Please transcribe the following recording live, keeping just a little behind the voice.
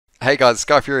Hey guys,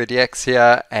 SkyfuryDX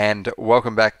here, and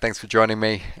welcome back. Thanks for joining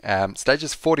me.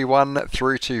 Stages 41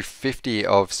 through to 50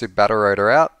 of Super Battle Road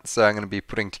are out, so I'm going to be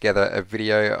putting together a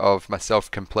video of myself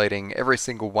completing every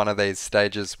single one of these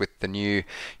stages with the new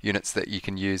units that you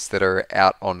can use that are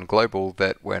out on Global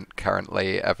that weren't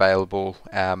currently available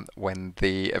when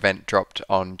the event dropped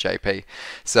on JP.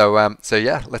 So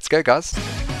yeah, let's go guys.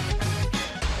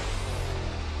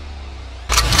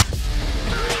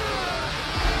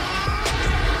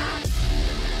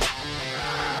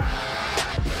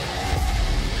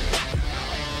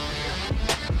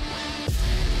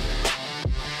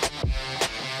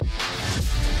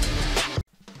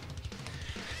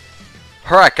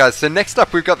 Alright guys, so next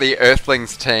up we've got the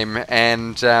Earthlings team,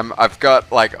 and I've got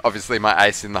obviously my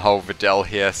ace in the hole Videl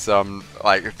here, so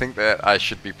I think that I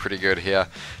should be pretty good here.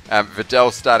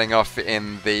 Videl starting off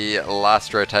in the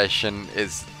last rotation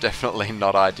is definitely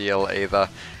not ideal either.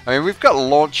 I mean, we've got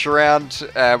launch around,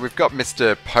 we've got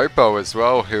Mr. Popo as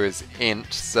well, who is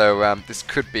int, so this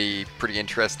could be pretty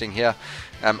interesting here.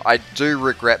 I do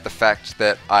regret the fact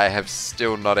that I have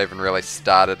still not even really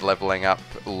started leveling up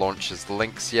Launch's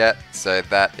links yet, so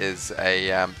that is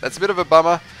that's a bit of a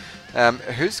bummer.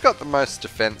 Who's got the most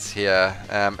defense here?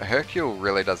 Hercule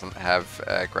really doesn't have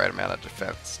a great amount of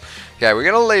defense. Okay, we're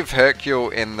going to leave Hercule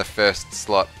in the first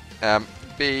slot.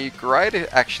 Be great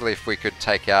actually if we could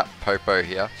take out Popo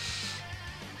here.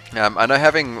 I know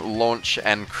having Launch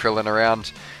and Krillin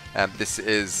around, this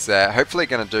is hopefully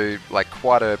going to do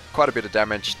quite a bit of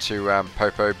damage to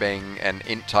Popo being an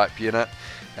int type unit.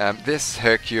 This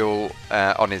Hercule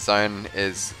on his own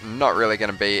is not really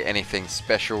going to be anything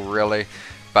special really,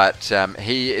 but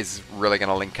he is really going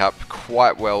to link up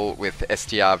quite well with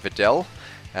STR Videl.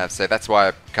 So that's why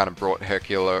I kind of brought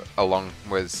Hercule along,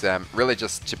 was really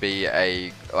just to be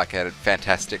a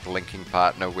fantastic linking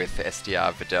partner with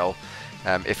STR Videl.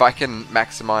 If I can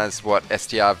maximize what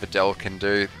STR Videl can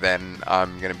do, then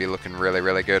I'm going to be looking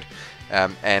really good.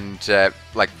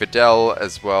 Videl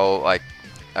as well, I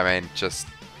mean,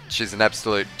 she's an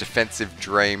absolute defensive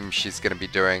dream. She's going to be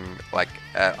doing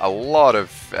a lot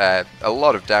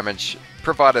of damage,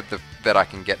 provided that I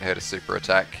can get her to super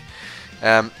attack.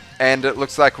 And it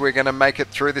looks like we're going to make it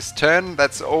through this turn.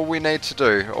 That's all we need to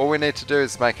do. All we need to do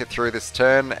is make it through this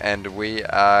turn, and we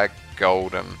are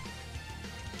golden.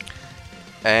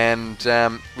 And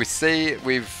we see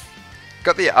we've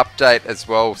got the update as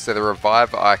well, so the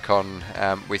revive icon,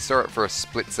 we saw it for a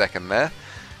split second there.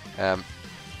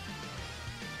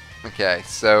 Okay,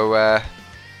 so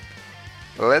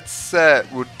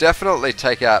we'll definitely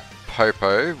take out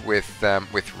Popo with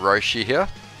Roshi here,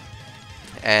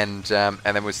 and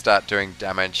then we'll start doing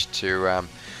damage to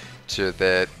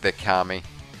the Kami.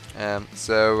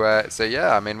 So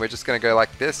yeah, I mean, we're just going to go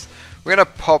like this. We're going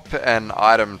to pop an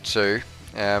item too.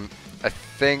 I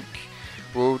think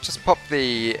we'll just pop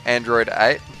the Android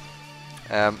 8.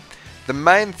 The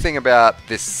main thing about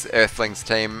this Earthlings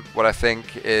team, what I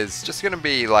think, is just going to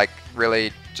be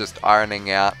really just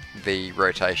ironing out the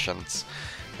rotations.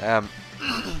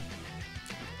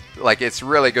 It's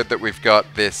really good that we've got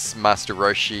this Master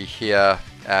Roshi here,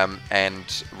 and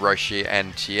Roshi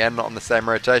and Tien on the same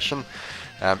rotation.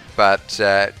 But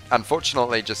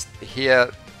unfortunately, just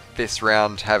here, this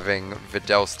round, having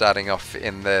Videl starting off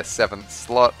in the 7th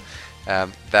slot,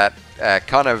 that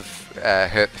kind of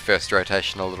hurt the first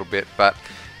rotation a little bit. But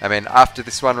I mean, after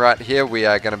this one right here, we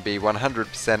are going to be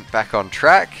 100% back on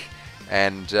track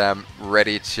and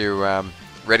ready to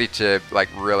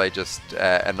really just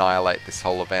annihilate this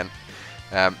whole event.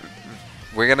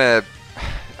 We're gonna,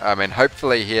 I mean,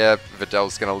 hopefully here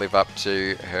Videl's going to live up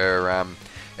to her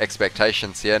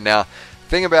expectations here. Now,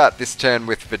 thing about this turn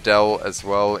with Videl as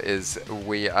well is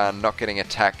we are not getting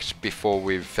attacked before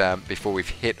we've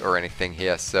hit or anything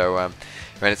here. So I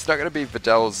mean, it's not going to be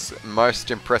Videl's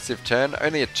most impressive turn.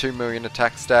 Only a 2 million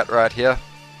attack stat right here,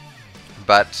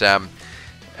 but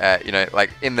you know,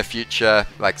 in the future,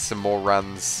 some more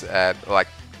runs,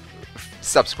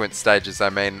 subsequent stages, I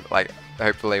mean,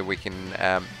 hopefully we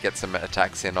can get some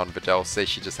attacks in on Videl. See,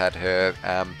 she just had her,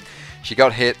 she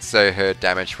got hit, so her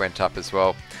damage went up as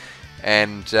well.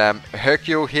 And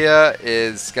Hercule here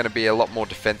is going to be a lot more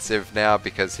defensive now,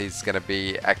 because he's going to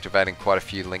be activating quite a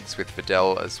few links with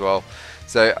Videl as well.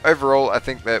 So overall, I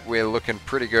think that we're looking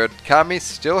pretty good. Kami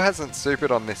still hasn't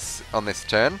supered on this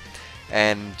turn,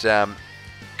 and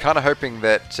kind of hoping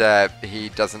that he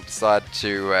doesn't decide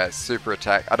to super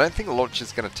attack. I don't think Launch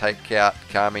is going to take out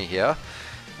Kami here.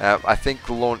 I think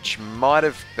Launch might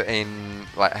have been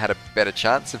had a better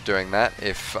chance of doing that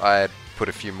if I had put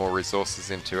a few more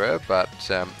resources into her, but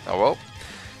oh well.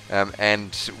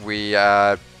 And we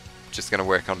are just going to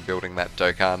work on building that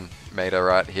Dokkan meter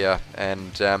right here,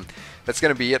 and that's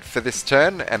going to be it for this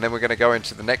turn, and then we're going to go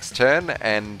into the next turn,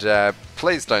 and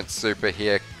please don't super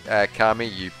here, Kami,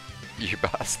 you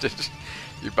bastard.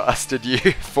 You bastard, you.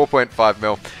 4.5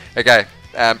 mil. Okay,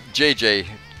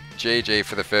 GG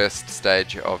for the first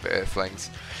stage of Earthlings.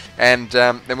 And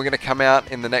then we're going to come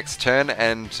out in the next turn,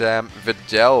 and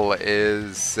Videl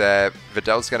is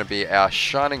Videl's going to be our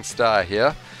shining star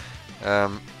here.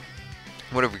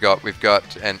 What have we got? We've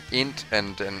got an int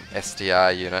and an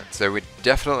SDR unit, so we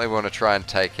definitely want to try and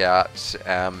take out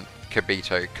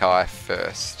Kibito Kai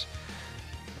first.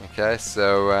 Okay,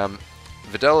 so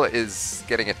Videl is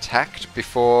getting attacked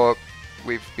before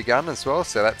we've begun as well,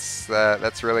 so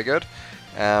that's really good.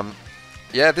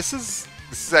 Yeah, this is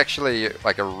actually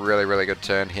like a really good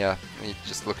turn here. You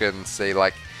just look and see,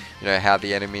 like, you know, how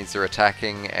the enemies are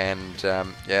attacking, and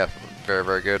yeah,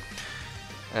 very good.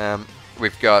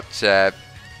 We've got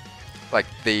like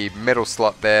the middle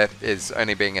slot there is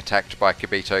only being attacked by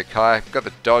Kibito Kai. We've got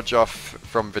the dodge off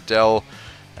from Videl,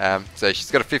 so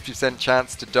she's got a 50%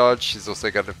 chance to dodge. She's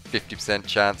also got a 50%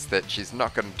 chance that she's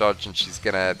not going to dodge and she's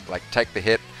going to like take the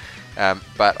hit.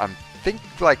 But I think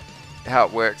like how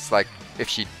it works, like if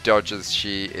she dodges,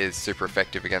 she is super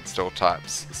effective against all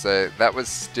types. So that was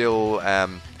still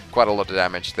quite a lot of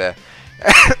damage there.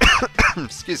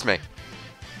 Excuse me.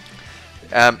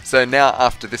 So now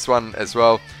after this one as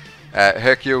well,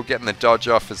 Hercule getting the dodge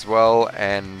off as well,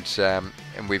 and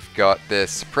we've got the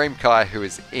Supreme Kai who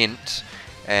is int,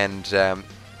 and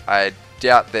I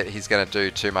doubt that he's going to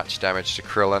do too much damage to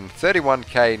Krillin.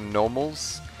 31k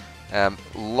normals.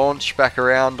 Launch back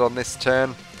around on this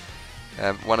turn.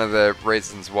 One of the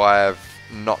reasons why I've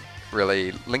not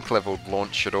really link leveled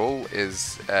launch at all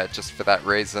is just for that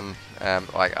reason.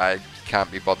 Like I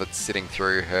can't be bothered sitting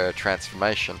through her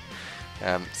transformation.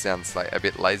 Sounds like a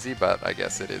bit lazy, but I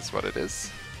guess it is what it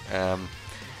is.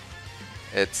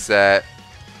 It's a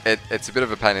bit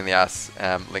of a pain in the ass,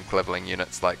 link leveling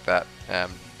units like that.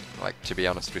 Like, to be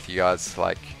honest with you guys,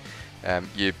 like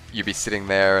you be sitting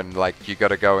there and like you got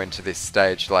to go into this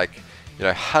stage like, you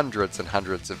know, hundreds and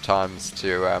hundreds of times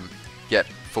to get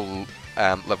full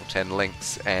level 10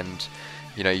 links, and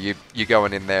you know, you're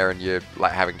going in there and you're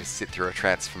like having to sit through a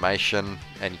transformation,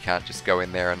 and you can't just go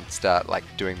in there and start like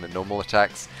doing the normal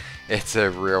attacks. It's a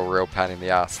real pain in the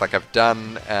ass. Like I've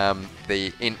done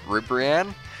the int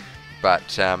Rubrian,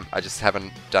 but I just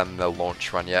haven't done the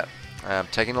launch one yet.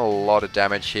 Taking a lot of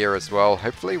damage here as well.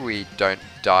 Hopefully we don't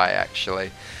die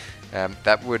actually.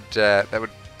 That would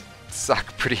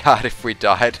suck pretty hard if we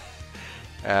died.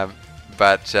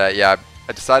 But yeah,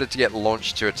 I decided to get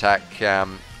launch to attack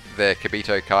the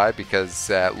Kibito Kai because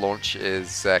launch is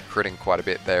critting quite a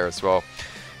bit there as well.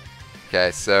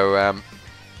 Okay, so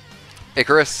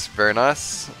Icarus, very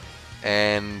nice.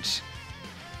 And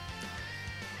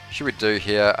what should we do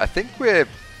here? I think we're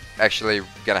actually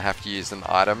going to have to use an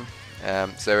item.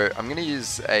 So I'm going to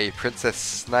use a Princess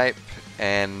Snape,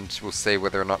 and we'll see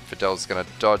whether or not Videl's going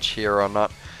to dodge here or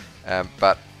not.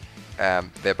 But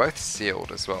they're both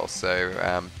sealed as well,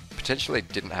 so potentially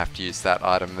didn't have to use that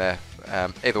item there.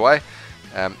 Either way,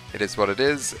 it is what it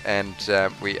is, and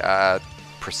we are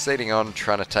proceeding on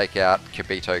trying to take out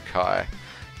Kibito Kai.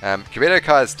 Kibito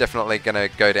Kai is definitely going to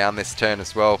go down this turn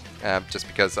as well, just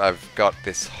because I've got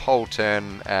this whole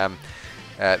turn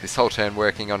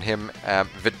working on him.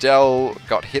 Videl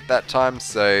got hit that time,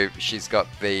 so she's got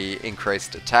the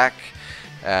increased attack.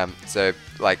 So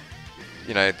like,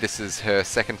 you know, this is her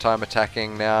second time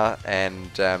attacking now, and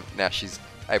now she's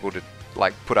able to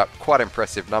like put up quite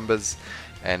impressive numbers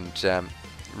and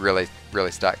really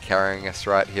start carrying us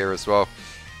right here as well.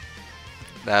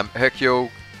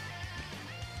 Hercule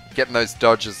getting those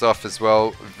dodges off as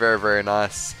well, very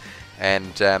nice.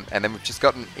 And then we've just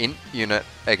got an int unit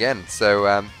again,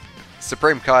 so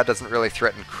Supreme Kai doesn't really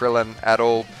threaten Krillin at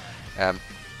all.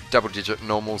 Double-digit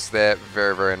normals there,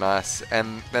 very nice.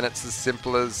 And then it's as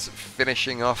simple as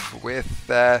finishing off with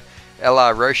LR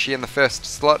Roshi in the first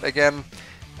slot again.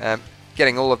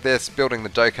 Getting all of this, building the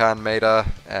Dokkan meter,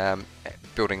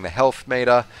 building the health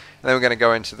meter, and then we're going to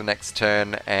go into the next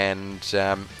turn and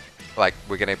like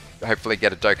we're going to hopefully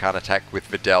get a Dokkan attack with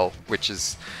Videl, which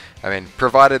is, I mean,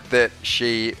 provided that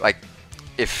she, like,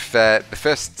 if the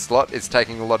first slot is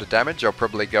taking a lot of damage, I'll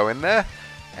probably go in there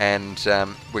and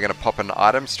we're going to pop an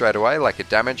item straight away, like a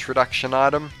damage reduction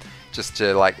item, just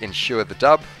to like ensure the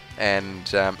dub, and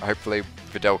hopefully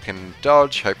Videl can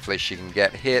dodge, hopefully she can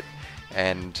get hit,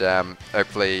 and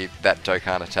hopefully that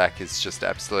Dokkan attack is just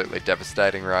absolutely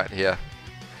devastating right here.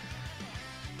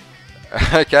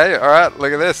 Okay, alright,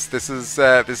 look at this. This is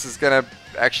going to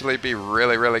actually be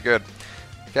really good.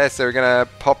 Okay, so we're going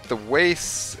to pop the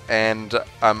Whis, and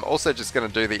I'm also just going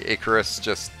to do the Icarus,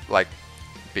 just like,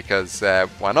 because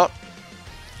why not?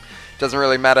 Doesn't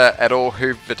really matter at all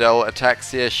who Videl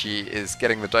attacks here, she is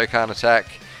getting the Dokkan attack,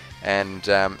 and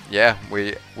yeah,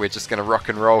 we're just going to rock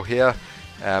and roll here.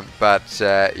 But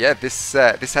yeah, this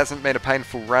hasn't been a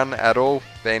painful run at all,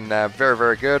 been very,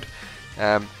 very good.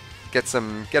 Get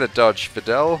a dodge,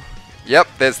 Videl. Yep,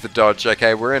 there's the dodge.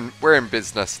 Okay, we're in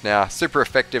business now. Super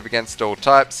effective against all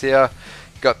types here.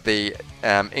 Got the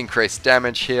increased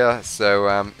damage here.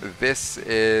 So this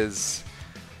is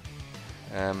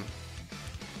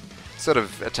sort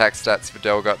of attack stats.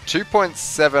 Videl got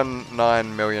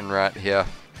 2.79 million right here.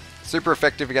 Super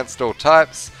effective against all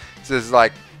types. So this is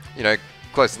like, you know,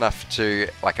 close enough to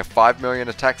like a 5 million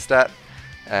attack stat.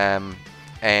 And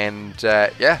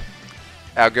yeah,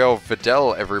 our girl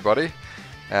Videl, everybody.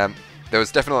 There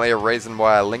was definitely a reason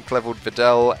why I link leveled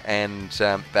Videl and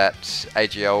that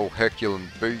AGL Hercule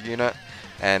and Boo unit,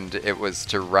 and it was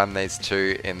to run these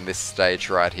two in this stage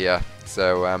right here.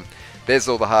 So there's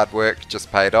all the hard work just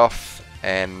paid off,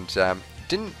 and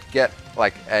didn't get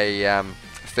like a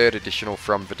third additional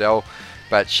from Videl,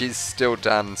 but she's still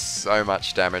done so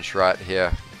much damage right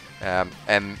here.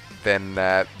 And then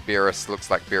Beerus, looks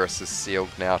like Beerus is sealed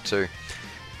now too.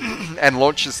 And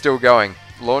launch is still going.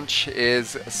 Launch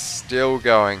is still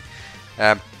going.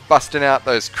 Busting out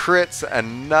those crits.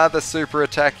 Another super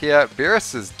attack here.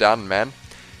 Beerus is done, man.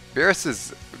 Beerus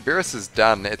is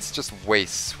done. It's just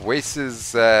Whis. Whis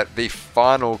is the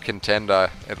final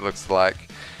contender, it looks like.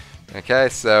 Okay,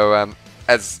 so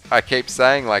as I keep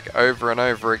saying, like over and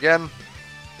over again,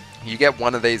 you get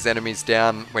one of these enemies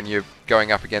down when you're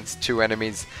going up against two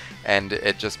enemies, and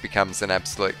it just becomes an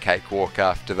absolute cakewalk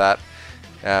after that.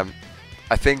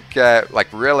 I think, like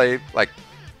really, like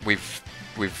we've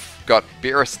got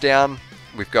Beerus down,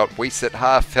 we've got Whis at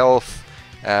half health,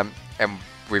 and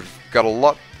we've got a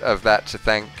lot of that to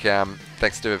thank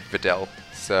thanks to Videl.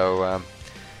 So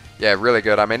yeah, really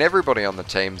good. I mean, everybody on the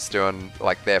team's doing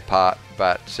like their part,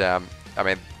 but I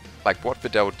mean, like what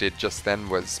Videl did just then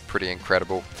was pretty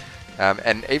incredible.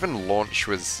 And even Launch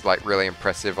was like really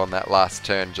impressive on that last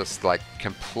turn, just like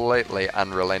completely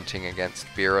unrelenting against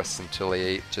Beerus until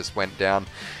he just went down.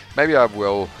 Maybe I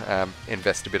will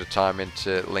invest a bit of time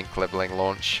into link leveling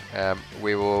Launch.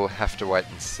 We will have to wait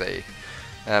and see.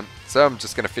 So I'm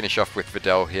just going to finish off with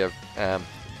Videl here.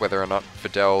 Whether or not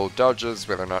Videl dodges,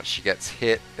 whether or not she gets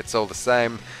hit, it's all the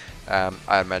same.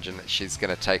 I imagine that she's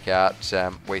going to take out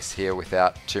Whis here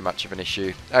without too much of an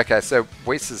issue. Okay, so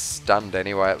Whis is stunned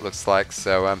anyway, it looks like,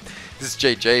 so this is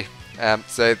GG.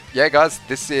 So yeah guys,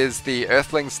 this is the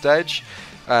Earthlings stage.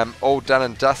 All done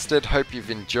and dusted. Hope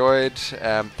you've enjoyed.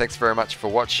 Thanks very much for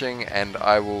watching, and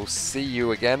I will see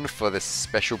you again for this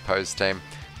special pose team.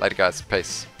 Later guys,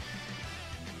 peace.